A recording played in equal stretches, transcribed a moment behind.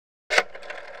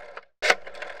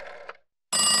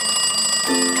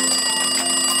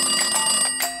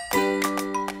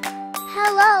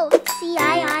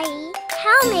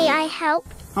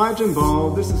Hi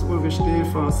Jimbao, this is Ulrich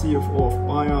Stefer, CFO of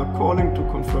Bayer, calling to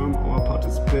confirm our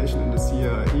participation in the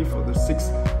CIIE for the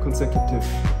 6th consecutive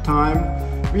time.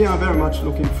 We are very much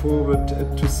looking forward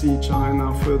to see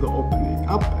China further opening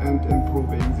up and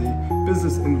improving the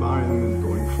business environment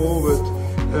going forward.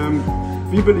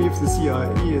 We believe the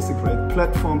CIIE is a great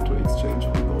platform to exchange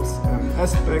on those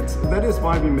aspects. That is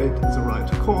why we made the right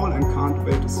call and can't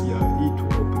wait the CIIE to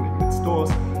opening its doors.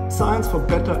 Science for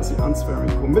Better is the unswearing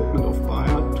commitment of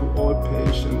Bayer to all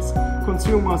patients,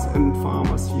 consumers and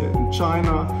farmers here in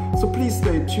China. So please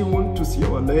stay tuned to see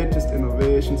our latest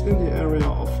innovations in the area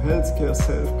of healthcare,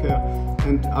 self-care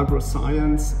and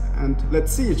agroscience. And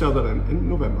let's see each other then in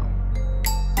November.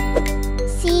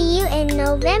 See you in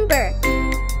November.